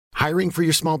Hiring for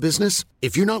your small business?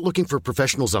 If you're not looking for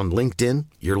professionals on LinkedIn,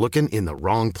 you're looking in the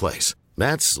wrong place.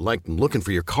 That's like looking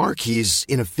for your car keys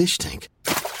in a fish tank.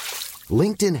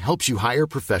 LinkedIn helps you hire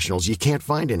professionals you can't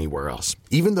find anywhere else,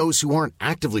 even those who aren't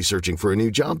actively searching for a new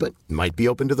job but might be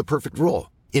open to the perfect role.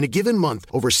 In a given month,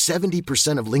 over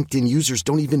 70% of LinkedIn users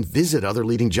don't even visit other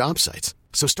leading job sites.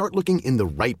 So start looking in the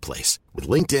right place. With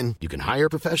LinkedIn, you can hire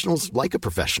professionals like a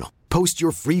professional. Post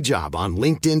your free job on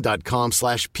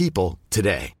linkedin.com/people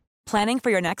today. Planning for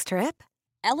your next trip?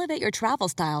 Elevate your travel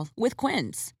style with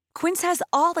Quince. Quince has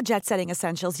all the jet-setting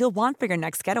essentials you'll want for your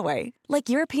next getaway, like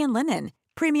European linen,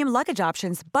 premium luggage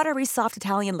options, buttery soft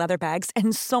Italian leather bags,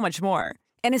 and so much more.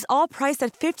 And is all priced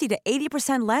at 50 to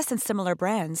 80% less than similar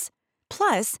brands.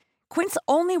 Plus, Quince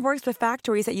only works with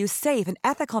factories that use safe and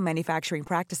ethical manufacturing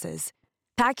practices.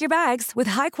 Pack your bags with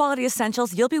high-quality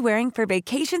essentials you'll be wearing for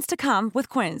vacations to come with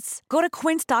Quince. Go to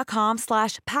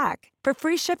quince.com/pack for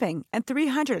free shipping and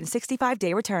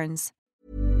 365-day returns.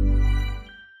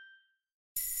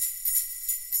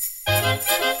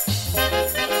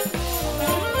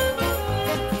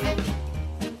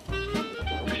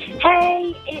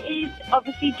 Hey, it is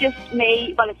obviously just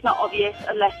me. Well, it's not obvious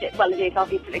unless it is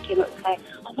obvious that it came up and say,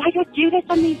 oh, why do I do this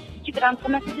on these stupid answer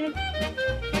messages?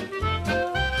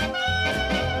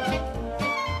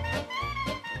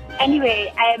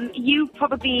 Anyway, you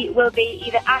probably will be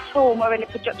either at home or in a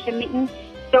production meeting.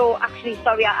 So actually,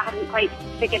 sorry, I haven't quite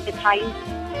figured the time.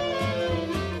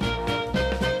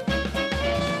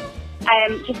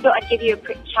 Just thought I'd give you a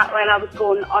quick chat while I was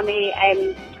going on a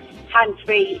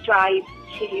hands-free drive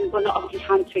to, well, not obviously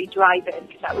hands-free driving,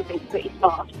 because that would be pretty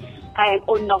smart,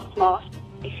 or not smart,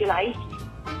 if you like.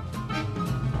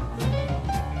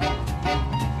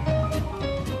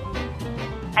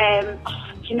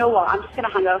 Do you know what? I'm just going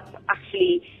to hang up,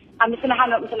 actually. I'm just going to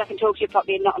hang up until I can talk to you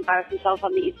properly and not embarrass myself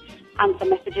on these answer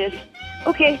messages.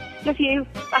 Okay, love you.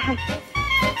 Bye.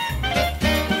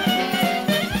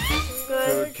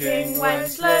 Good King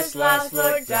Wenceslas last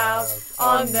looked out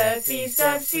on the feast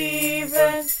of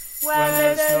Stephen, when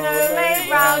the snow lay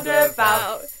round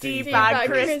about, deep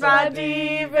and crisp and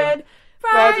even.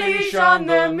 Brightly shone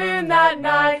the moon that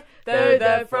night, though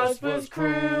the frost was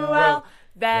cruel.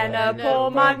 Then a poor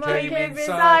man came in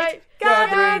sight,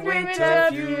 gathering winter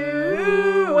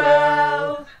fuel.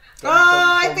 Oh,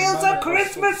 I feel so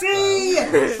Christmassy!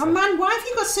 Oh man, why have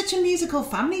you got such a musical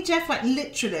family, Jeff? Like,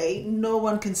 literally, no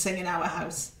one can sing in our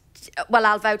house. Well,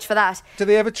 I'll vouch for that. Do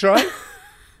they ever try?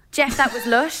 Jeff, that was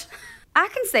lush. I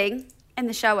can sing in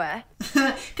the shower.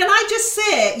 Can I just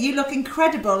say, you look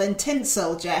incredible in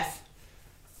tinsel, Jeff.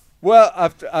 Well,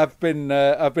 I've been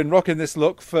rocking this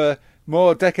look for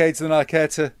more decades than I care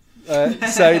to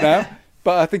say now,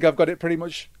 but I think I've got it pretty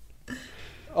much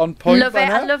on point. Love by it.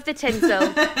 now. I love the tinsel.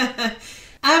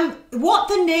 What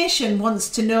the nation wants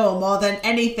to know more than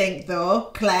anything,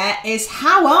 though, Claire, is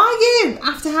how are you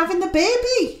after having the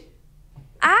baby?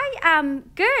 I am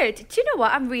good. Do you know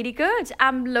what? I'm really good.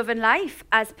 I'm loving life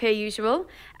as per usual.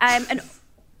 And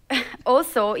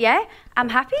also, yeah, I'm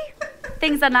happy.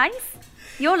 Things are nice.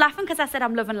 You're laughing because I said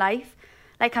I'm loving life.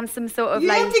 Like I'm some sort of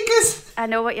because I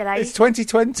know what you like. It's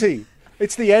 2020.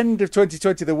 It's the end of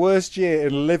 2020, the worst year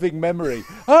in living memory.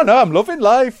 Oh no, I'm loving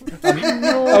life.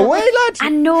 Away, lad. I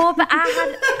know, but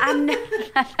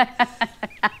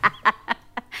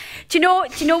Do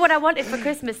you know what I wanted for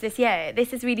Christmas this year?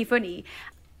 This is really funny.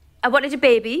 I wanted a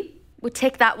baby. We'll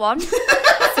take that one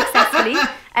successfully.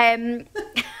 Hey,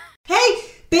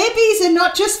 babies are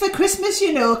not just for Christmas,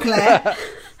 you know, Claire.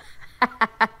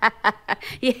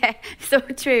 Yeah, so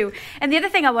true. And the other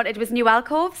thing I wanted was new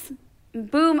alcoves.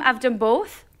 Boom, I've done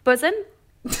both. Buzzing.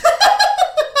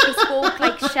 Bespoke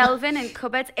like shelving and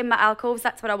cupboards in my alcoves.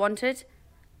 That's what I wanted.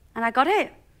 And I got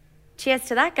it. Cheers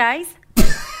to that, guys.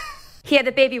 Here,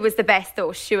 the baby was the best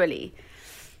though, surely.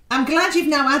 I'm glad you've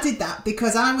now added that,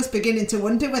 because I was beginning to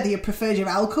wonder whether you preferred your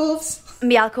alcoves.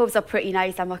 My alcoves are pretty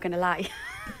nice, I'm not going to lie.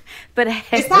 But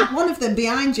is that one of them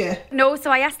behind you? No,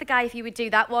 so I asked the guy if he would do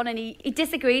that one and he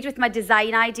disagreed with my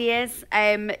design ideas.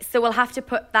 So we'll have to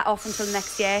put that off until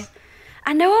next year.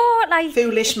 I know, like...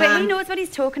 Foolish man. But he knows what he's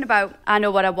talking about. I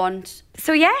know what I want.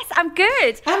 So yes, I'm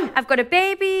good. I've got a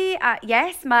baby.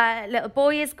 Yes, my little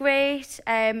boy is great.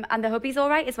 And the hubby's all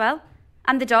right as well.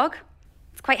 And the dog.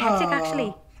 It's quite hectic,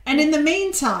 actually. And in the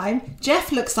meantime,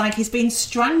 Jeff looks like he's been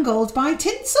strangled by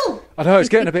tinsel. I know, it's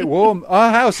getting a bit warm. Our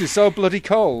house is so bloody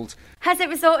cold. Has it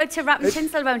resorted to wrapping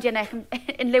tinsel around your neck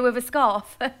in lieu of a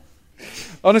scarf?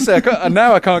 Honestly,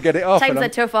 now I can't get it off. Times are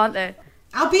tough, aren't they?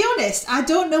 I'll be honest, I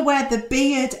don't know where the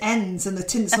beard ends and the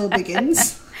tinsel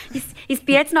begins. His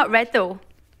beard's not red, though.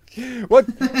 What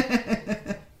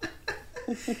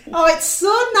Oh, it's so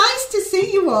nice to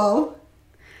see you all.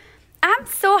 I'm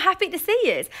so happy to see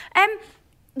you.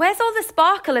 Where's all the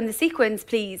sparkle and the sequins,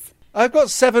 please? I've got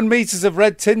 7 metres of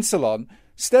red tinsel on.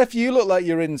 Steph, you look like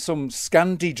you're in some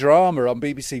Scandi drama on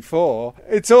BBC 4.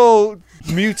 It's all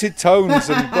muted tones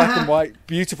and black and white,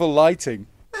 beautiful lighting.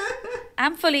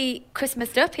 I'm fully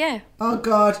Christmased up, yeah. Oh,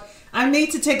 God. I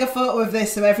need to take a photo of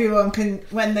this so everyone can,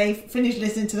 when they finish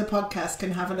listening to the podcast,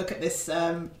 can have a look at this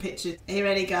picture. Are you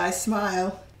ready, guys?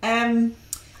 Smile.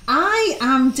 I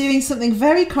am doing something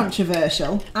very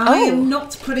controversial. I am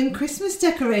not putting Christmas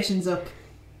decorations up.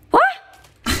 What?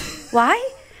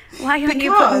 Why? Why aren't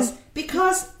you putting...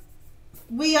 Because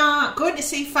we are going to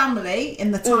see family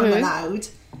in the time allowed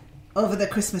over the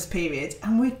Christmas period,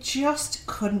 and we just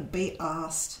couldn't be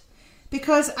arsed.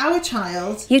 Because our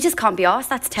child... You just can't be arsed,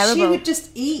 that's terrible. She would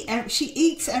just eat... She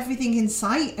eats everything in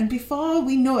sight, and before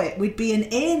we know it, we'd be in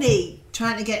A&E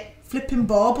trying to get flipping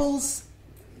baubles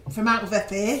from out of her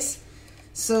face.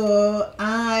 So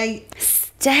I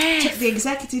took the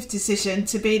executive decision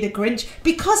to be the Grinch.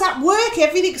 Because at work,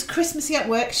 everything's Christmassy at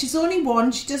work. She's only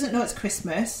 1, she doesn't know it's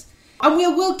Christmas. And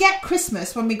we'll get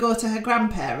Christmas when we go to her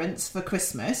grandparents for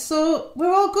Christmas, so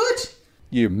we're all good.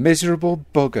 You miserable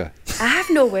bugger. I have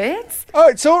no words. Oh,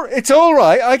 it's all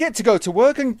right. I get to go to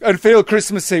work and feel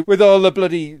Christmassy with all the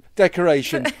bloody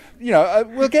decorations. You know,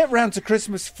 we'll get round to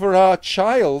Christmas for our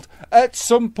child at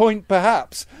some point,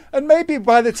 perhaps. And maybe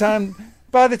by the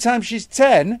time she's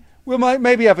 10, we might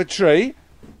maybe have a tree.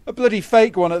 A bloody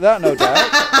fake one at that, no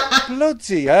doubt.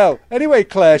 Bloody hell. Anyway,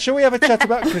 Claire, shall we have a chat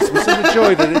about Christmas and the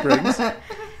joy that it brings?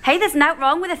 Hey, there's nothing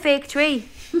wrong with a fake tree.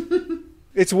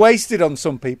 It's wasted on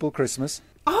some people, Christmas.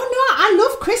 Oh, no, I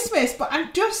love Christmas, but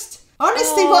I'm just...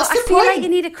 Honestly, what's the point? I feel like you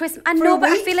need a Christmas... I know, but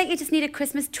I week? feel like you just need a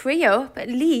Christmas tree up, at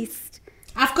least.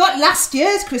 I've got last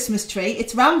year's Christmas tree.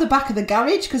 It's round the back of the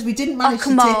garage because we didn't manage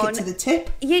to take it to the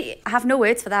tip. I have no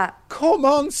words for that. Come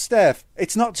on, Steph.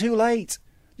 It's not too late.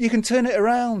 You can turn it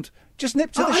around. Just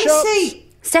nip to the shops.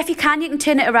 Steph, you can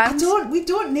turn it around. We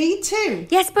don't need to.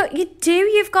 Yes, but you do.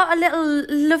 You've got a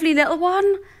lovely little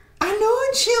one. I know,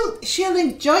 and she'll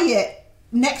enjoy it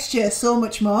next year so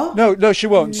much more. No, she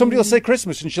won't. Somebody will say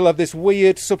Christmas and she'll have this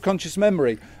weird subconscious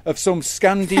memory of some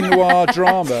Scandi noir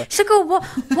drama. She'll go,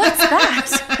 what's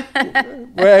that?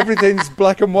 Where everything's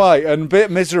black and white and a bit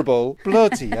miserable.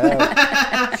 Bloody hell.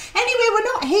 Anyway,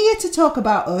 we're not here to talk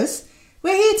about us.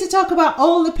 We're here to talk about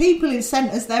all the people who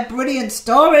sent us their brilliant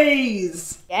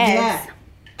stories. Yes. Yeah.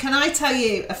 Can I tell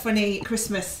you a funny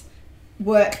Christmas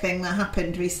work thing that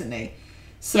happened recently?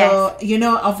 So, You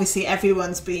know, obviously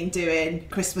everyone's been doing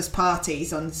Christmas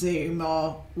parties on Zoom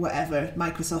or whatever,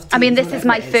 Microsoft Teams. I mean, this is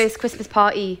my first Christmas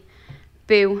party.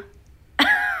 Boo. I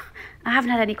haven't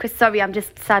had any Christmas. Sorry, I'm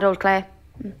just sad old Claire.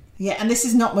 Yeah, and this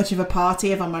is not much of a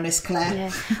party, if I'm honest, Claire.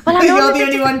 Yeah. Well, you're the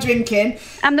only one drinking.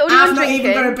 I'm the only one drinking. I've not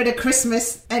even got a bit of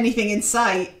Christmas anything in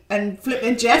sight. And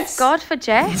flipping Jeff's... Thank God for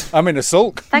Jeff. I'm in a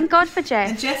sulk. Thank God for Jeff.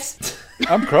 And Jeff's...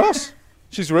 I'm cross.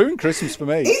 She's ruined Christmas for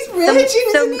me. He's raging,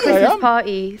 isn't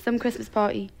he? Some Christmas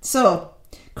party. So,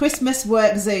 Christmas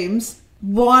work Zooms.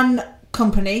 One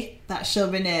company that shall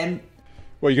rename...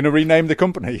 Well, you're going to rename the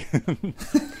company?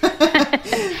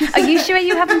 Are you sure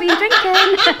you haven't been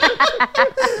drinking?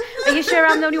 Are you sure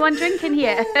I'm the only one drinking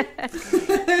here?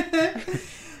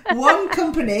 One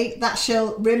company that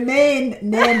shall remain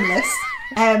nameless.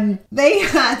 They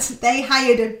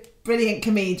hired a brilliant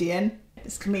comedian.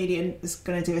 This comedian was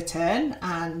going to do a turn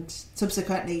and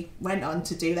subsequently went on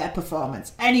to do their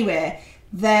performance. Anyway,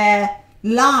 their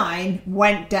line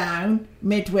went down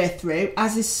midway through,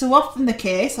 as is so often the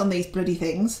case on these bloody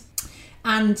things.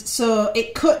 And so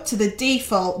it cut to the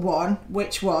default one,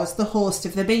 which was the host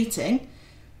of the meeting.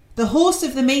 The host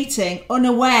of the meeting,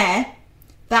 unaware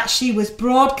that she was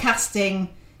broadcasting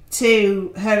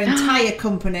to her entire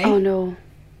company. Oh no.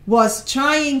 Was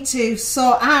trying to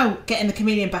sort out getting the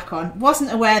comedian back on.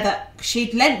 Wasn't aware that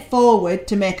she'd leant forward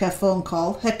to make her phone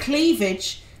call. Her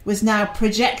cleavage was now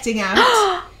projecting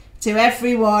out to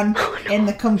everyone in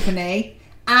the company.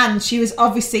 And she was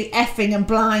obviously effing and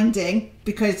blinding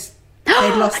because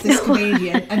they'd lost this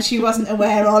comedian and she wasn't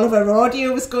aware all of her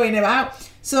audio was going out.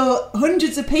 So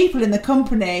hundreds of people in the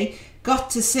company got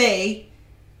to see,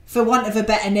 for want of a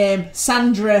better name,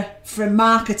 Sandra from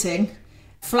marketing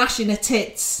flashing her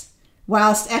tits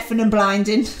whilst effing and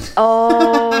blinding.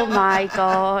 Oh my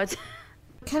God.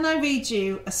 Can I read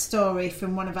you a story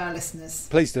from one of our listeners?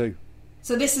 Please do.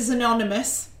 So this is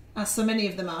anonymous, as so many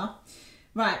of them are.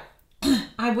 Right.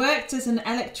 I worked as an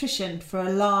electrician for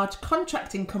a large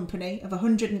contracting company of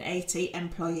 180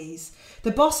 employees.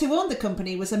 The boss who owned the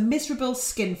company was a miserable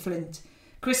skinflint.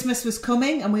 Christmas was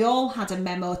coming and we all had a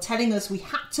memo telling us we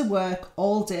had to work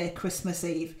all day Christmas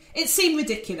Eve. It seemed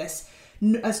ridiculous,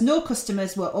 as no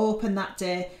customers were open that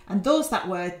day and those that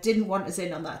were didn't want us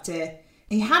in on that day.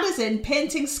 He had us in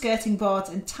painting skirting boards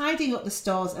and tidying up the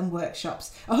stores and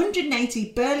workshops.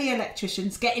 180 burly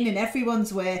electricians getting in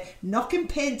everyone's way, knocking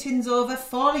paint tins over,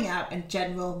 falling out and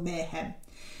general mayhem.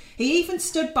 He even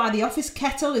stood by the office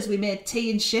kettle as we made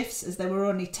tea in shifts, as there were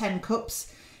only 10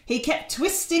 cups. He kept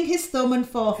twisting his thumb and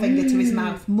forefinger to his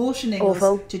mouth, motioning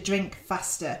us to drink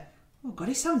faster. Oh God,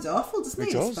 he sounds awful, doesn't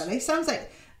he? This fella? He sounds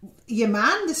like your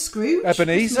man, the Scrooge.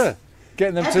 Ebenezer.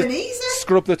 Getting them to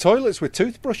scrub the toilets with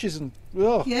toothbrushes and...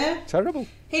 Oh, yeah. Terrible.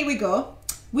 Here we go.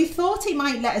 We thought he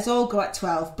might let us all go at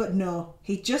 12, but no.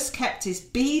 He just kept his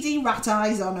beady rat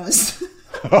eyes on us.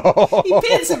 He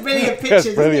paints a brilliant picture,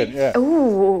 That's brilliant, yeah.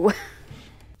 Ooh.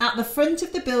 At the front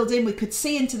of the building, we could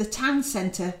see into the town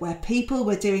centre where people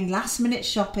were doing last-minute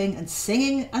shopping and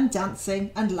singing and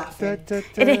dancing and laughing.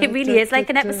 It really is like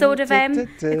an episode of The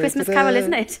Christmas Carol,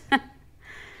 isn't it?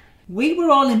 We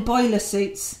were all in boiler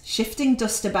suits, shifting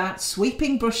dust about,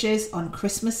 sweeping brushes on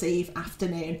Christmas Eve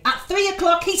afternoon. At 3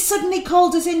 o'clock, he suddenly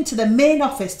called us into the main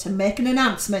office to make an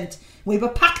announcement. We were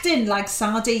packed in like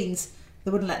sardines.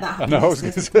 They wouldn't let that happen. I know, I was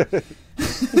going to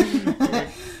say.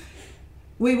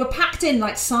 We were packed in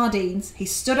like sardines. He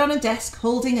stood on a desk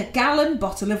holding a gallon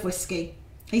bottle of whiskey.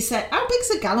 He said, how big's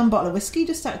a gallon bottle of whiskey,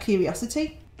 just out of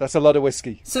curiosity? That's a lot of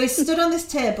whiskey. So he stood on this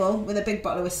table with a big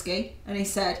bottle of whiskey and he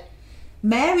said,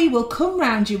 Mary will come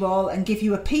round you all and give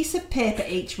you a piece of paper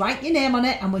each, write your name on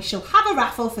it, and we shall have a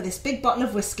raffle for this big bottle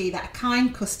of whiskey that a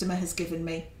kind customer has given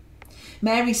me.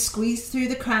 Mary squeezed through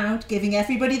the crowd, giving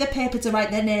everybody the paper to write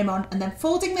their name on and then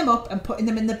folding them up and putting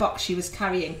them in the box she was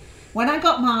carrying. When I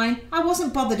got mine, I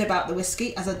wasn't bothered about the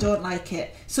whiskey as I don't like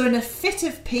it. So in a fit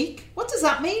of pique, what does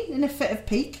that mean, in a fit of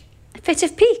pique? A fit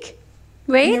of pique?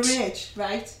 Rage? In a rage,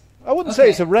 right. I wouldn't say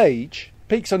it's a rage.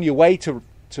 Pique's on your way to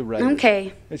rage.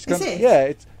 Okay. It's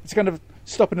kind of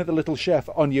stopping at the little chef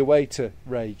on your way to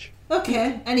rage.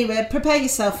 Okay, anyway, prepare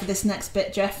yourself for this next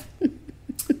bit, Jeff.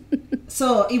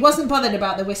 So he wasn't bothered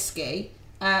about the whiskey,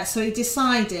 so he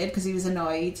decided, because he was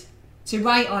annoyed, to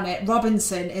write on it,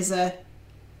 Robinson is a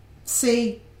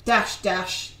C-T.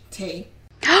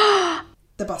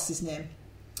 The boss's name.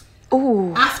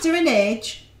 Ooh. After an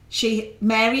age,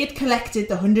 Mary had collected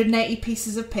the 180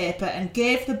 pieces of paper and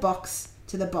gave the box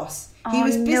to the boss. He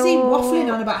was busy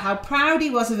waffling on about how proud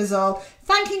he was of us all,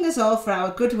 thanking us all for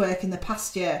our good work in the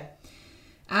past year.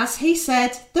 As he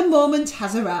said, the moment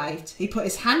has arrived. He put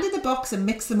his hand in the box and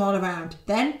mixed them all around,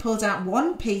 then pulled out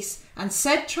one piece and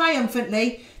said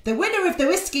triumphantly, the winner of the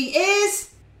whiskey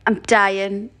is... I'm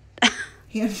dying.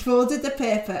 He unfolded the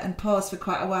paper and paused for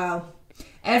quite a while.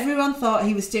 Everyone thought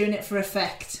he was doing it for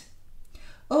effect.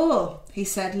 Oh, he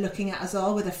said, looking at us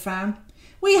all with a frown.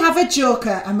 We have a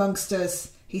joker amongst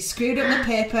us. He screwed up the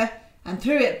paper and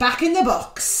threw it back in the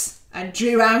box and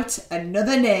drew out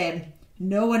another name.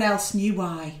 No one else knew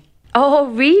why. Oh,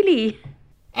 really?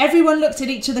 Everyone looked at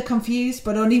each other confused,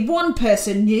 but only one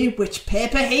person knew which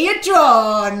paper he had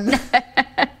drawn.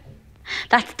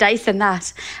 That's Dyson,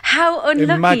 that. How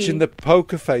unlucky. Imagine the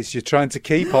poker face you're trying to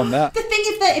keep on that. The thing,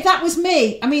 if that was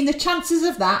me, I mean, the chances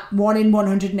of that, 1 in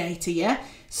 180, yeah?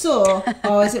 So,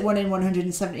 or is it 1 in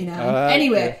 179?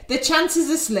 Anyway, the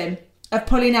chances are slim of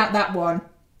pulling out that one.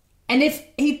 And if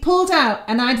he'd pulled out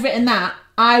and I'd written that,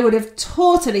 I would have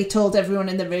totally told everyone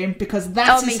in the room because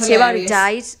that's hilarious.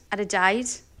 Me too. I'd have died.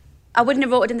 I wouldn't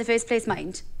have wrote it in the first place,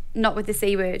 mind. Not with the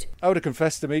C word. I would have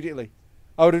confessed immediately.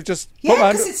 I would have just...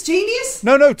 Yeah, because it's genius.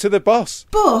 No, to the boss.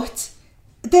 But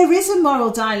there is a moral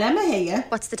dilemma here.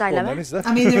 What's the dilemma? Well, is there?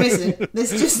 I mean, there isn't.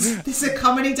 There's a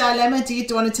comedy dilemma. Do you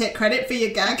want to take credit for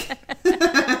your gag?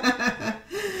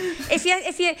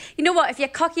 If you know what, if you're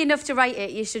cocky enough to write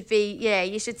it, you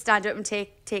should stand up and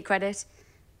take credit.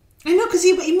 I know, because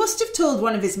he must have told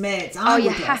one of his mates. You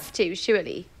have to,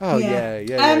 surely. Oh,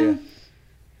 yeah.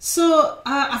 So,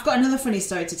 I've got another funny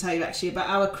story to tell you, actually, about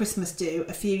our Christmas do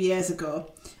a few years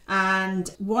ago. And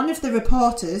one of the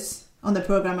reporters on the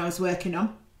programme I was working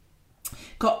on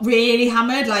got really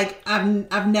hammered. Like,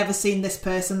 I've never seen this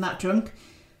person that drunk.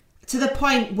 To the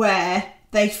point where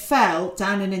they fell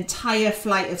down an entire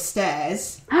flight of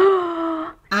stairs.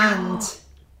 And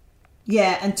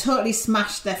totally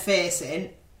smashed their face in.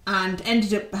 And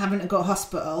ended up having to go to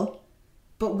hospital.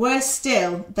 But worse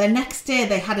still, the next day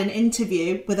they had an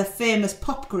interview with a famous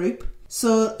pop group.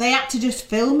 So they had to just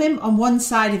film him on one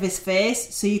side of his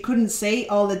face so you couldn't see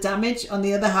all the damage on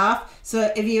the other half.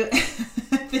 So if you...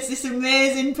 there's this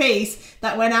amazing piece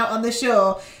that went out on the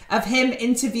show of him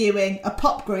interviewing a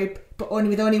pop group, but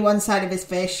with only one side of his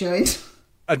face showing.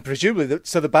 And presumably,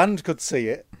 so the band could see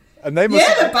it. And they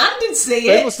must the band did see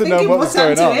it. They must have known what was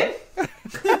going on.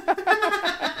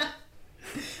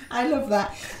 I love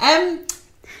that.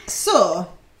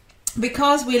 So,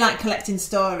 because we like collecting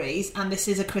stories, and this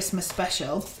is a Christmas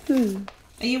special,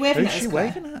 are you waving at us, Claire?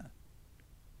 Who's she waving at?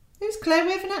 Who's Claire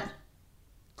waving at?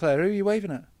 Claire, who are you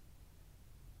waving at?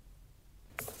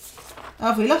 Oh,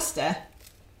 have we lost her?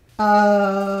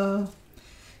 Oh.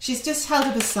 She's just held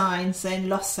up a sign saying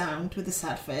lost sound with a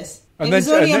sad face. It was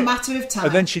only a matter of time.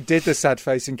 And then she did the sad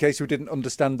face in case we didn't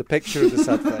understand the picture of the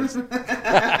sad face.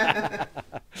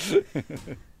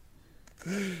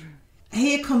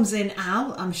 Here comes in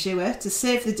Al, I'm sure, to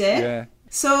save the day. Yeah.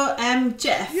 So,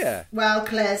 Jeff. Yeah. Well,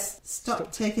 Claire's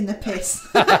stop taking the piss.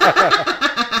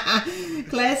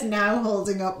 Claire's now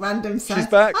holding up random signs.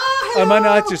 She's back. Oh, hello.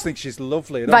 I just think she's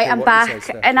lovely. Right, I'm back,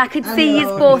 and I could see you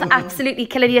both absolutely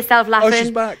killing yourself laughing. Oh,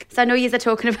 she's back. So I know you're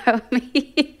talking about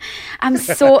me. I'm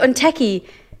so untechy.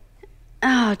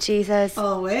 Oh, Jesus.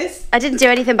 Always. I didn't do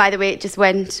anything, by the way. It just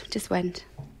went.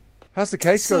 How's the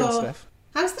case going, Steph?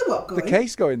 How's the what going? The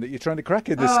case going that you're trying to crack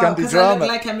in the Scandi drama. I look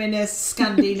like I'm in a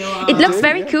Scandi noir. It looks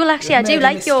very cool, actually. I do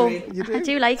like mystery.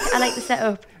 I like the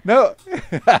setup. No.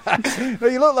 No,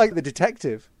 you look like the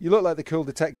detective. You look like the cool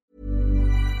detective.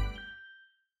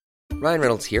 Ryan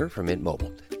Reynolds here from Mint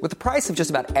Mobile. With the price of just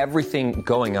about everything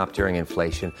going up during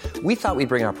inflation, we thought we'd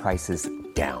bring our prices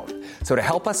down. So to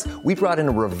help us, we brought in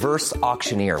a reverse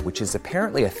auctioneer, which is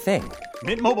apparently a thing.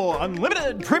 Mint Mobile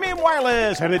Unlimited Premium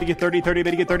Wireless. How to get 30, 30,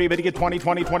 bit to get 30, bit to get 20,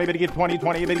 20, 20, bit to get 20,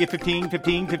 20, bit to get 15,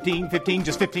 15, 15, 15,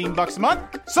 just $15 a month?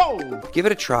 Sold! Give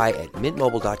it a try at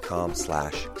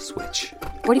mintmobile.com/switch.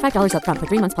 $45 up front for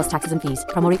 3 months plus taxes and fees.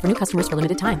 Promo rate for new customers for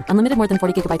limited time. Unlimited more than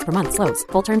 40 gigabytes per month. Slows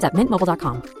full terms at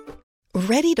mintmobile.com.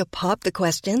 Ready to pop the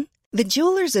question? The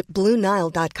jewelers at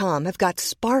BlueNile.com have got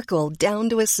sparkle down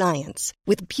to a science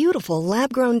with beautiful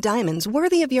lab-grown diamonds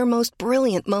worthy of your most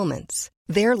brilliant moments.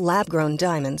 Their lab-grown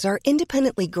diamonds are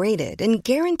independently graded and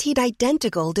guaranteed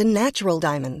identical to natural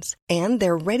diamonds, and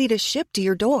they're ready to ship to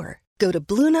your door. Go to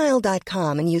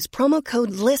BlueNile.com and use promo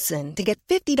code LISTEN to get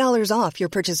 $50 off your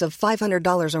purchase of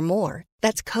 $500 or more.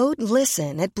 That's code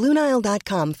LISTEN at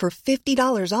BlueNile.com for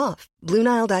 $50 off.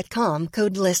 BlueNile.com,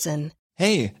 code LISTEN.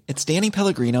 Hey, it's Danny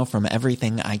Pellegrino from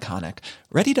Everything Iconic.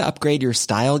 Ready to upgrade your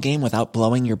style game without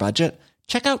blowing your budget?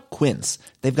 Check out Quince.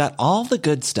 They've got all the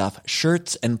good stuff,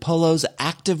 shirts and polos,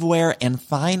 activewear, and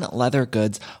fine leather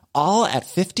goods, all at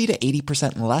 50 to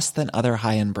 80% less than other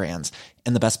high-end brands.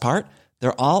 And the best part?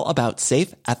 They're all about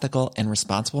safe, ethical, and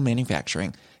responsible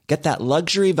manufacturing. Get that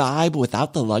luxury vibe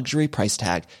without the luxury price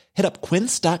tag. Hit up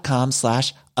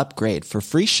quince.com/upgrade for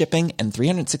free shipping and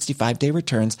 365-day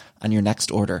returns on your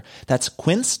next order. That's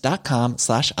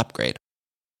quince.com/upgrade.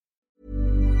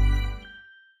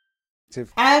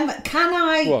 Can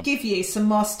I give you some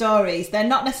more stories? They're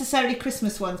not necessarily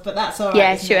Christmas ones, but that's all right.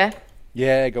 Yeah, sure.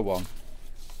 Yeah, go on.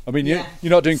 I mean, you're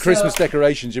not doing Christmas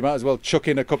decorations. You might as well chuck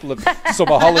in a couple of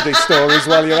summer holiday stories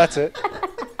while you're at it.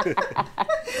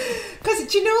 Because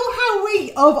do you know how we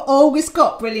have always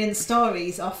got brilliant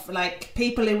stories of like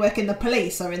people who work in the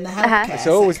police or in the healthcare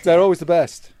sector? They're always the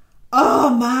best. Oh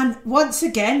man, once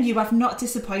again you have not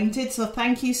disappointed, so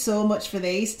thank you so much for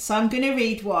these. So I'm going to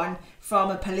read one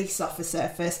from a police officer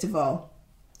first of all.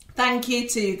 Thank you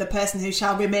to the person who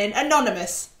shall remain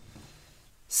anonymous.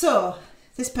 So,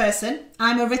 this person,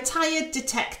 I'm a retired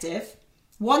detective.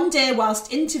 One day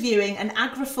whilst interviewing an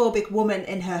agoraphobic woman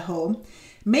in her home,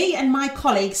 me and my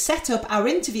colleague set up our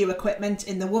interview equipment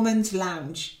in the woman's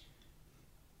lounge.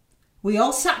 We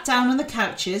all sat down on the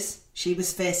couches. She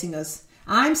was facing us.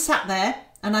 I'm sat there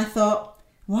and I thought,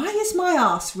 why is my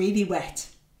arse really wet?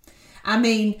 I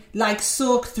mean, like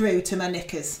soaked through to my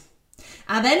knickers.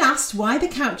 I then asked why the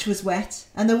couch was wet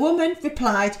and the woman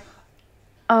replied,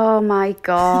 oh my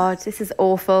God, this is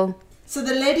awful. So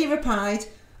the lady replied,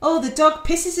 oh, the dog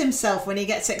pisses himself when he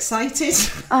gets excited.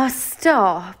 Oh,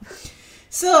 stop.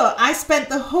 So I spent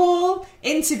the whole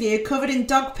interview covered in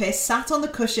dog piss, sat on the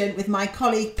cushion with my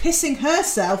colleague pissing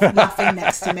herself, laughing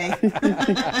next to me.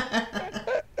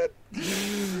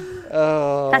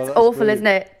 That's awful, brilliant. Isn't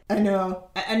it? I know.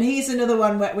 And here's another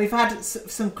one where we've had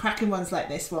some cracking ones like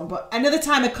this one. But another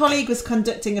time a colleague was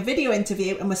conducting a video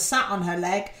interview and was sat on her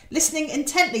leg, listening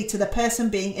intently to the person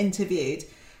being interviewed.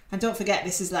 And don't forget,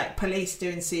 this is like police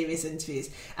doing serious interviews.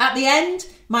 At the end,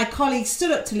 my colleague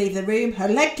stood up to leave the room. Her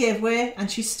leg gave way and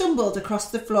she stumbled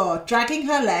across the floor, dragging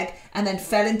her leg and then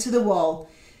fell into the wall.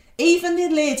 Even the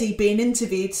lady being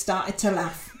interviewed started to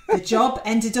laugh. The job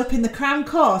ended up in the Crown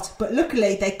Court, but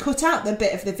luckily they cut out the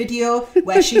bit of the video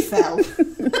where she fell.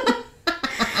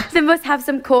 They must have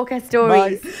some corker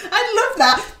stories. I love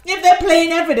that. if they're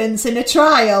playing evidence in a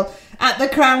trial at the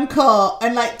Crown Court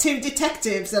and like two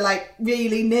detectives are like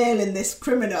really nailing this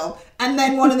criminal and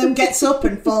then one of them gets up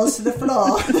and falls to the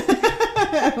floor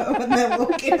when they're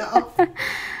walking off.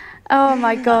 Oh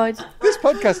my God. This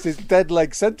podcast is Dead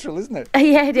Leg Central, isn't it?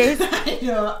 Yeah, it is.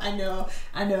 I know.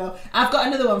 I've got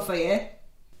another one for you.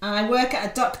 I work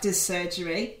at a doctor's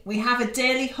surgery. We have a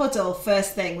daily huddle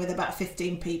first thing with about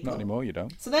 15 people. Not anymore, you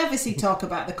don't. So they obviously talk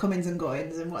about the comings and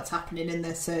goings and what's happening in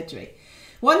their surgery.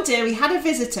 One day we had a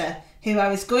visitor who I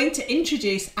was going to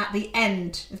introduce at the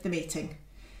end of the meeting.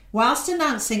 Whilst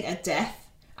announcing a death,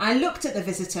 I looked at the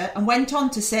visitor and went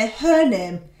on to say her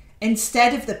name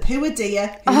instead of the poor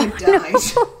dear who had died.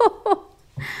 No.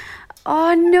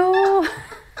 Oh no.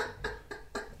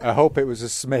 I hope it was a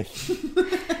Smith.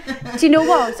 Do you know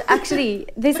what? Actually,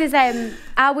 this is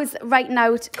I was writing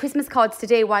out Christmas cards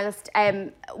today whilst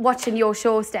watching your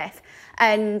show, Steph.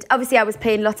 And obviously I was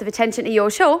paying lots of attention to your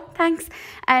show. Thanks.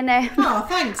 And oh,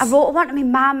 thanks. I wrote one to my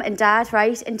mum and dad,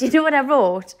 right? And do you know what I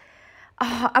wrote?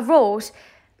 Oh, I wrote,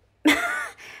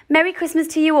 Merry Christmas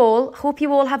to you all. Hope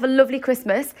you all have a lovely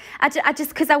Christmas. I just,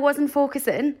 because I wasn't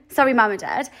focusing. Sorry, mum and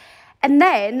dad. And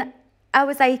then I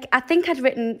was like, I think I'd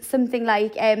written something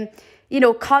like, I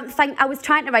was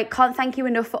trying to write, can't thank you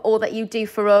enough for all that you do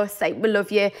for us. Like, we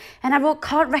love you. And I wrote,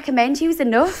 can't recommend yous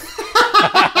enough.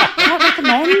 Can't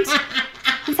recommend.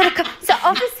 So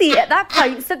obviously at that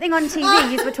point, something on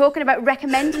TV, you were talking about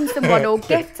recommending someone or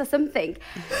gifts or something.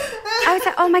 I was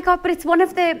like, oh my God, but it's one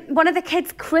of the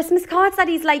kids' Christmas cards that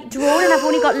he's like drawn and I've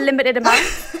only got limited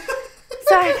amounts.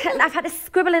 So I've had to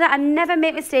scribble it out. I never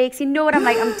make mistakes. You know what I'm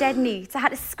like, I'm dead neat. So I had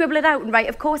to scribble it out and write,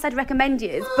 of course I'd recommend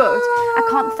you, but I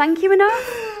can't thank you enough.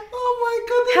 Oh my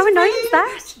God, how annoying is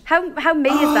that? How me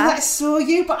is that? That's so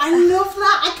you, but I love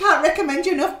that. I can't recommend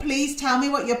you enough. Please tell me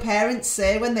what your parents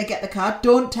say when they get the card.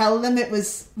 Don't tell them it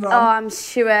was wrong. Oh, I'm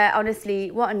sure.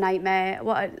 Honestly, what a nightmare.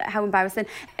 How embarrassing.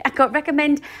 I can't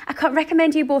recommend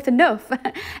you both enough.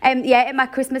 At my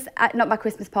Christmas, not my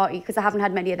Christmas party, because I haven't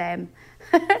had many of them.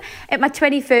 At my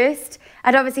 21st,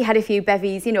 I'd obviously had a few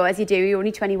bevies, as you do, you're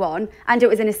only 21, and it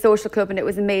was in a social club and it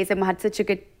was amazing. We had such a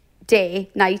good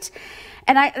night.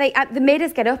 And they made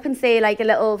us get up and say like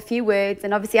a few words,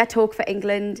 and obviously I talk for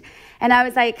England, and I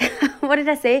was like, what did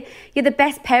I say? You're the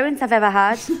best parents I've ever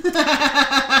had.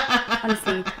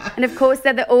 Honestly. And of course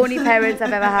they're the only parents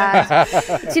I've ever had.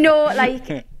 Do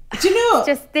you know,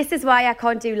 just this is why I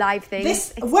can't do live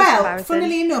things.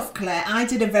 Funnily enough, Claire, I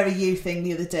did a very you thing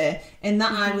the other day in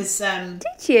that I was did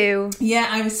you? Yeah,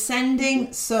 I was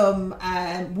sending some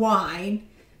wine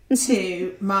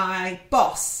to my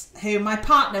boss, who my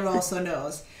partner also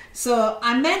knows. So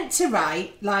I meant to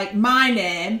write like my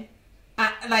name,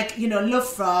 love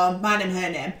from, my name, her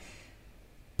name.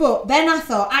 But then I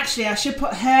thought, actually, I should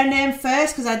put her name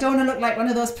first because I don't want to look like one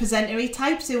of those presenter-y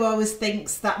types who always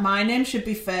thinks that my name should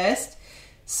be first.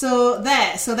 So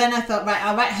then I thought, right,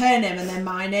 I'll write her name and then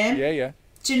my name. Yeah.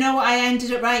 Do you know what I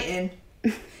ended up writing?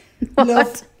 What?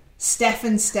 Love, Steph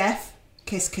and Steph,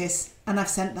 kiss, kiss. And I've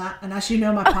sent that. And as you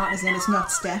know, my partner's name is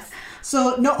not Steph.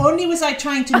 So not only was I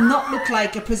trying to not look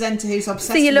like a presenter who's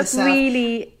obsessed with herself. So you look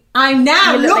really... I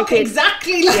now look like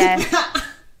exactly like that.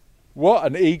 What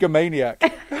an egomaniac.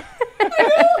 I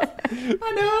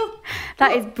know.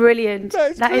 That is brilliant.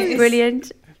 That is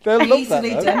brilliant. They'll love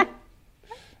that.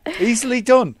 Easily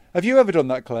done. Have you ever done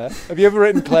that, Claire? Have you ever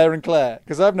written Claire and Claire?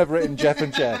 Because I've never written Jeff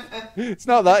and Jeff. It's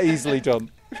not that easily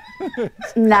done.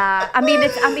 Nah,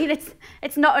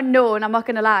 it's not unknown, I'm not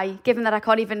going to lie, given that I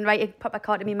can't even write a proper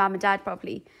card to my mum and dad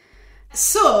properly.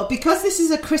 So, because this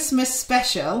is a Christmas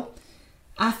special,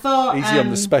 I thought... Easy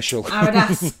on the special. I would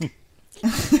ask...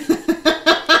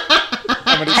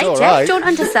 Hey, all Jeff, right. Don't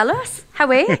undersell us. How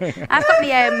are you? I've got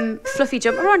my fluffy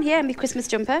jumper on here, my Christmas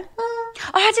jumper. Oh,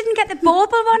 I didn't get the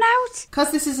bauble one out.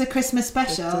 Because this is a Christmas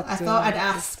special, I thought I'd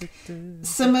ask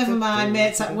some of my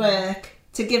mates at work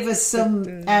to give us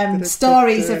some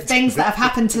stories of things that have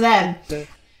happened to them.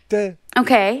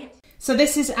 Okay. So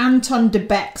this is Anton de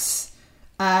Beck's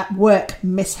work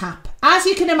mishap. As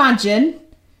you can imagine,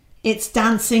 it's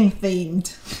dancing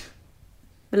themed.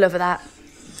 We love that.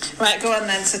 Right, go on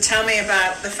then. So tell me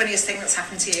about the funniest thing that's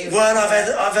happened to you. Well,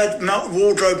 I've had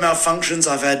wardrobe malfunctions.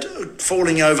 I've had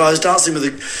falling over. I was dancing with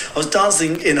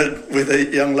a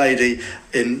young lady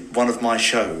in one of my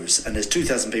shows, and there's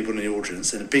 2,000 people in the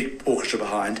audience and a big orchestra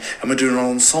behind, and we're doing an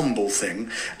ensemble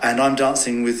thing, and I'm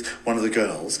dancing with one of the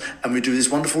girls, and we do this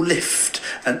wonderful lift,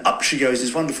 and up she goes,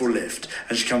 this wonderful lift,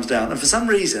 and she comes down, and for some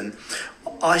reason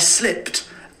I slipped,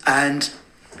 and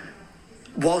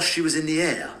whilst she was in the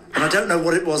air, and I don't know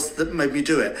what it was that made me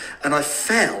do it, and I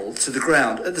fell to the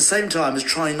ground at the same time as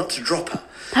trying not to drop her.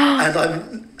 And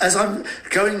as I'm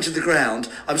going to the ground,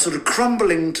 I'm sort of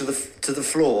crumbling to the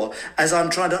floor as I'm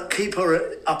trying to keep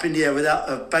her up in the air without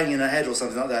her banging her head or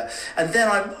something like that. And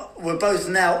then we're both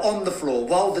now on the floor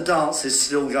while the dance is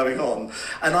still going on.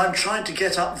 And I'm trying to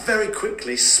get up very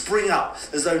quickly, spring up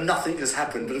as though nothing has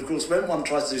happened. But of course, when one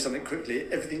tries to do something quickly,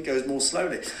 everything goes more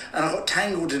slowly. And I got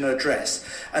tangled in her dress.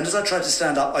 And as I tried to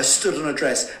stand up, I stood on her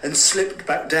dress and slipped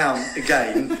back down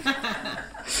again.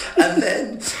 And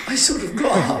then I sort of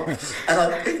got up and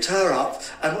I picked her up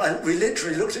and we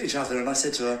literally looked at each other and I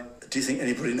said to her, do you think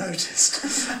anybody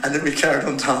noticed? And then we carried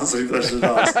on dancing the rest of the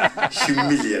dance.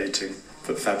 Humiliating,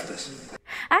 but fabulous.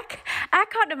 I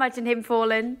can't imagine him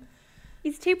falling.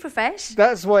 He's too professional.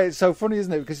 That's why it's so funny,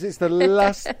 isn't it? Because it's the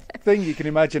last thing you can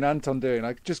imagine Anton doing.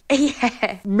 Like, just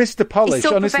Mr. Polish,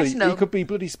 so honestly. He could be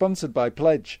bloody sponsored by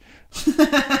Pledge.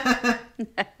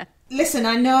 Listen,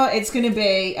 I know it's going to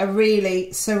be a really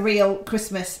surreal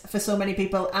Christmas for so many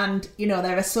people, and, you know,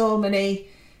 there are so many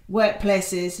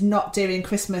workplaces not doing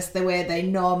Christmas the way they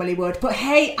normally would. But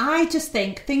hey, I just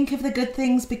think of the good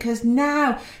things, because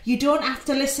now you don't have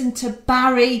to listen to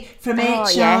Barry from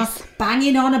HR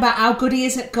banging on about how good he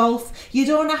is at golf. You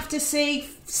don't have to see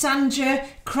Sandra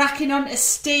cracking on to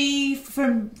Steve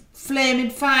from Flaming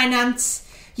Finance.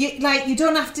 You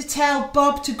don't have to tell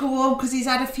Bob to go home because he's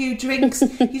had a few drinks.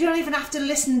 You don't even have to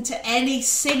listen to any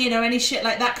singing or any shit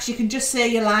like that, because you can just say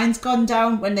your line's gone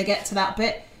down when they get to that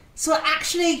bit. So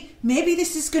actually, maybe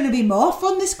this is going to be more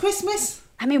fun this Christmas.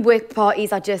 I mean, work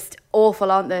parties are just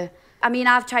awful, aren't they? I mean,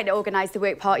 I've tried to organise the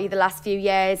work party the last few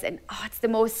years, and it's the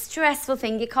most stressful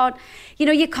thing. You can't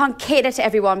cater to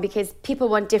everyone because people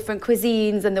want different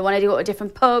cuisines and they want to go to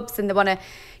different pubs and they want to,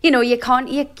 you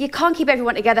can't keep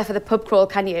everyone together for the pub crawl,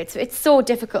 can you? It's so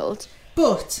difficult.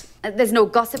 But there's no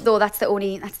gossip though. That's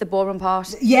the boring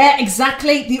part. Yeah,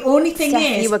 exactly. The only thing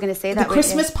is, you were going to say that, the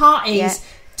Christmas parties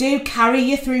do carry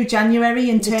you through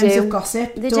January in terms of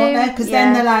gossip, don't they? Because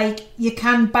then they're like, you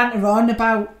can banter on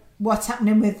about what's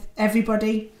happening with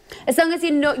everybody. As long as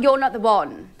you're not the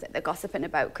one that they're gossiping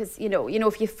about, because you know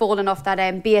if you've fallen off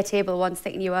that beer table once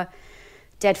thinking you were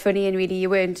dead funny and really you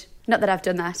weren't. Not that I've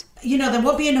done that. There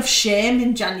won't be enough shame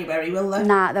in January, will there?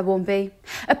 Nah, there won't be.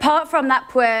 Apart from that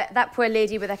poor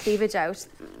lady with her cleavage out.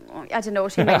 I don't know,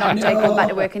 she might not enjoy going back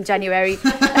to work in January.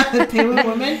 The poor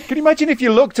woman. Can you imagine if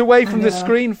you looked away from the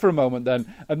screen for a moment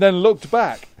then, and then looked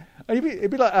back? It'd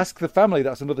be like Ask the Family.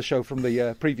 That's another show from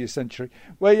the previous century,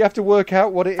 where you have to work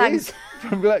out what it is.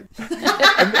 and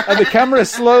the camera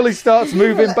slowly starts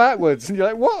moving backwards, and you're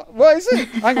like, "What? What is it?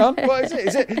 Hang on, what is it?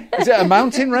 Is it a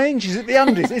mountain range? Is it the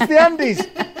Andes? It's the Andes."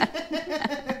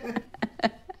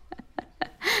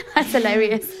 That's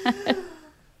hilarious.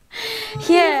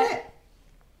 Yeah.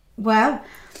 Well,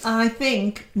 I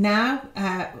think now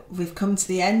we've come to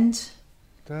the end.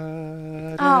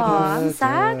 I'm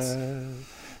sad.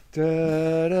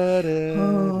 Holy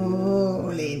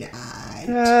night.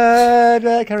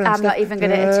 I'm not even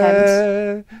going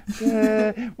to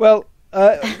attempt. Well,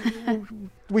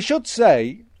 we should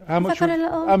say how much.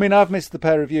 I mean, I've missed the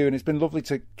pair of you, and it's been lovely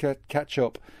to catch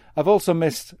up. I've also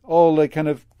missed all the kind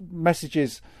of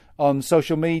messages on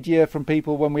social media from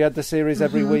people when we had the series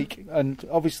every week, and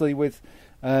obviously with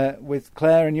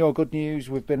Claire and Your Good News,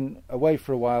 we've been away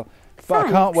for a while. But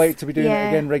I can't wait to be doing it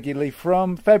again regularly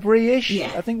from February-ish,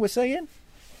 I think we're saying.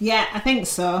 Yeah, I think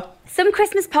so. Some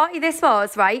Christmas party this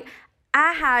was, right?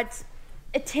 I had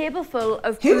a table full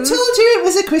of Who booze. told you it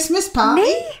was a Christmas party?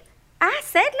 Me? I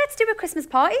said, let's do a Christmas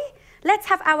party. Let's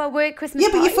have our work Christmas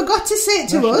party. Yeah, but you forgot to say it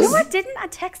to us. No, I didn't. I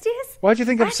texted you. Why do you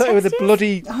think I'm sat with a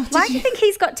bloody... Why do you think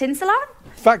he's got tinsel on?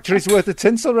 Factory's worth of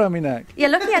tinsel around my neck. Yeah,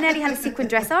 lucky I nearly had a sequin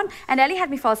dress on, and Ellie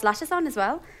had me false lashes on as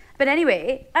well. But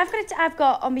anyway, I've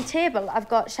got on my table, I've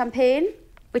got champagne,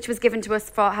 which was given to us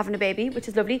for having a baby, which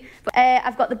is lovely. But,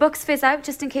 I've got the Bucks Fizz out,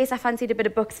 just in case I fancied a bit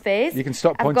of Bucks Fizz. You can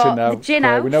stop pointing now. The gin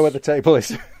Claire, out. we know where the table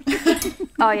is.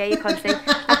 Oh yeah, you can't see.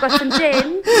 I've got some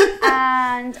gin,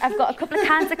 and I've got a couple of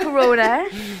cans of Corona,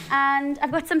 and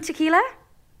I've got some tequila.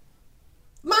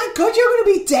 My God, you're going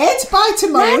to be dead by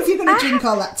tomorrow if you're going to drink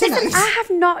all that tonight. Listen, I have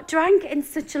not drank in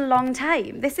such a long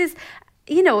time. This is,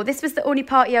 this was the only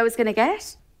party I was going to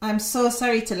get. I'm so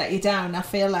sorry to let you down. I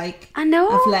feel like I know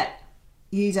I've let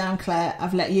you down, Claire.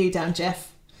 I've let you down,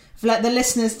 Jeff. I've let the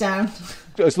listeners down.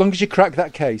 As long as you crack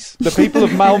that case, the people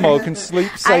of Malmo can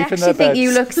sleep safe in their beds. I actually think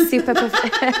you look super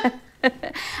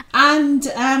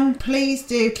And please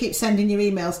do keep sending your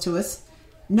emails to us.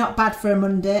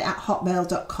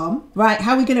 notbadforamonday@hotmail.com. Right,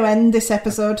 how are we going to end this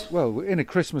episode? Well, in a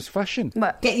Christmas fashion.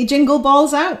 What? Get your jingle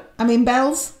balls out.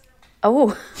 Bells.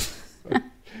 Oh.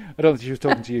 I don't think she was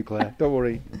talking to you, Claire. Don't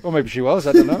worry. Or maybe she was,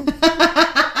 I don't know.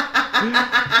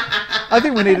 I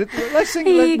think we need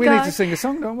we need to sing a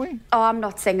song, don't we? Oh, I'm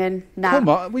not singing. Nah. Come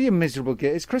on, you miserable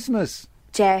git. It's Christmas.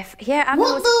 Jeff, yeah, I'm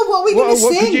What though? What are we going to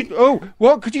sing?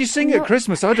 What could you sing at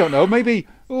Christmas? I don't know. Maybe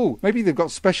they've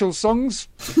got special songs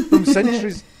from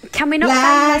centuries. Can we not?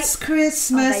 Last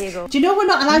Christmas. Oh, there you go. Do you know we're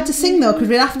not allowed to sing though because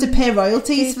we'll have to pay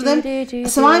royalties for them?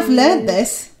 So I've learnt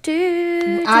this.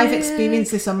 I've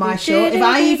experienced this on my show. If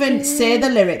I even say the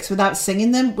lyrics without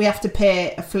singing them, we have to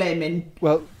pay a flaming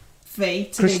fee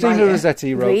to Christina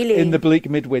Rossetti wrote In the Bleak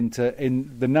Midwinter in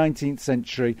the 19th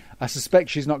century. I suspect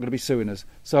she's not going to be suing us.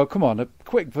 So come on, a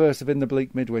quick verse of In the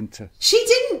Bleak Midwinter. She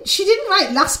didn't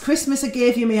write Last Christmas I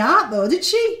Gave You My Heart though, did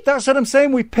she? That's what I'm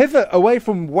saying. We pivot away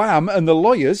from Wham and the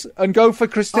lawyers and go for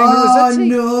Christina Rossetti. Oh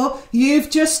no, you've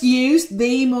just used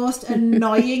the most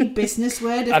annoying business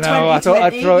word of 2020. I thought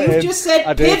I'd throw it in. You've just said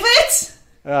pivot.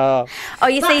 You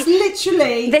That's see,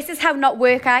 literally. This is how not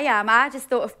work I am. I just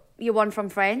thought of you one from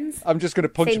Friends. I'm just going to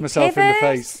punch myself in the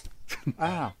face.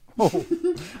 Ow. Oh.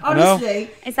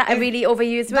 Honestly, is that a really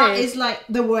overused word? That is like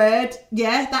the word.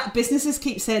 Yeah, that businesses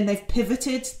keep saying they've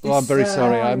pivoted. Well, I'm very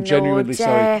sorry. I'm genuinely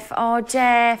sorry. Oh,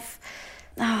 Jeff.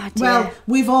 Oh, dear. Well,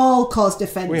 we've all caused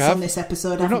offence on this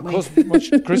episode, haven't we? We've not caused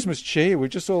much Christmas cheer. We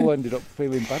just all ended up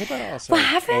feeling bad about ourselves. Well,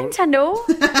 I know.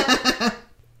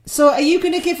 So, are you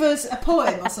going to give us a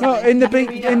poem or something? No, in the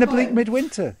bleak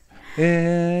midwinter.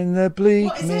 In the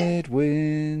bleak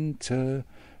midwinter,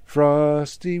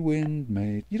 frosty wind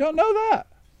made. You don't know that?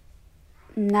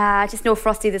 Nah, I just know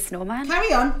Frosty the Snowman.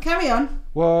 Carry on.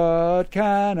 What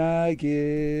can I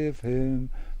give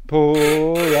him,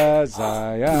 poor as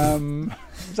I am?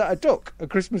 Is that a duck? A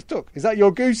Christmas duck? Is that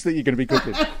your goose that you're going to be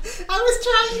cooking? I was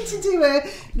trying to do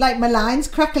my lines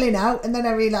crackling out, and then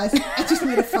I realised I just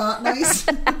made a fart noise.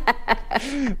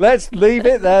 Let's leave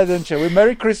it there then, shall we?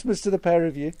 Merry Christmas to the pair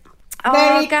of you. Oh,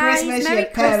 Merry guys, Christmas, Merry you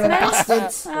pair of Christmas.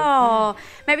 bastards. Oh,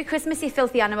 Merry Christmas, you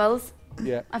filthy animals.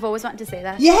 Yeah. I've always wanted to say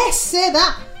that. Yes, say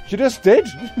that. She just did.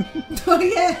 Oh,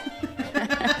 yeah.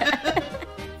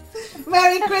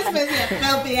 Merry Christmas, you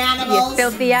filthy animals. You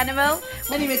filthy animal.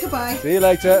 Anyway, goodbye. See you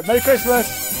later. Merry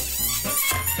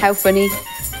Christmas. How funny.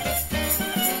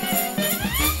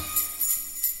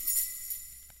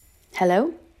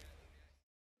 Hello?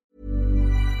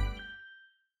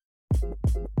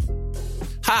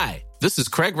 Hi, this is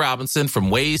Craig Robinson from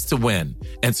Ways to Win,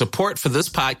 and support for this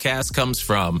podcast comes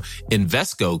from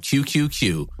Invesco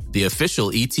QQQ, the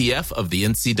official ETF of the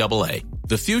NCAA.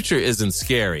 The future isn't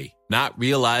scary. Not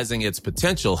realizing its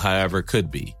potential, however, could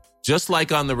be. Just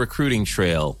like on the recruiting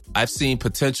trail, I've seen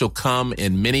potential come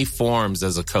in many forms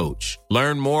as a coach.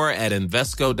 Learn more at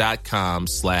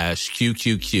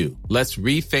Invesco.com/QQQ. Let's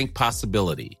rethink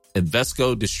possibility.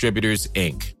 Invesco Distributors,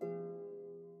 Inc.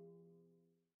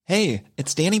 Hey,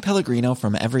 it's Danny Pellegrino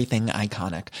from Everything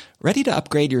Iconic. Ready to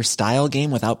upgrade your style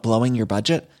game without blowing your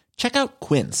budget? Check out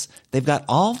Quince. They've got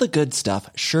all the good stuff,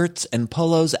 shirts and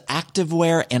polos,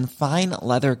 activewear, and fine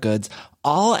leather goods,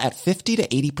 all at 50 to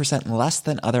 80% less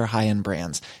than other high-end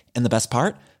brands. And the best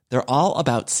part? They're all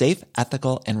about safe,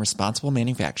 ethical, and responsible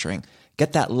manufacturing.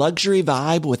 Get that luxury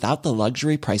vibe without the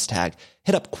luxury price tag.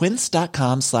 Hit up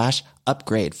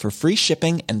quince.com/upgrade for free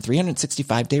shipping and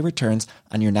 365-day returns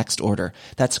on your next order.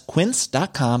 That's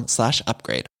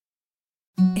quince.com/upgrade.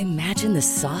 Imagine the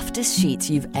softest sheets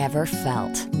you've ever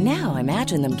felt. Now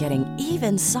imagine them getting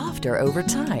even softer over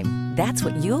time. That's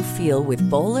what you'll feel with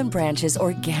Boll & Branch's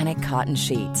organic cotton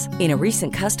sheets. In a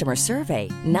recent customer survey,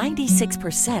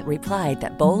 96% replied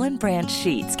that Boll & Branch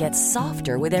sheets get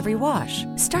softer with every wash.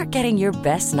 Start getting your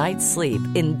best night's sleep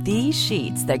in these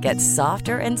sheets that get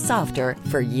softer and softer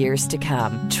for years to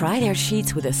come. Try their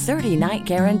sheets with a 30-night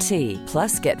guarantee.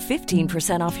 Plus, get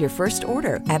 15% off your first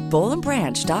order at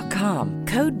bollandbranch.com.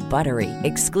 Code BUTTERY.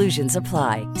 Exclusions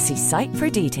apply. See site for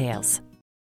details.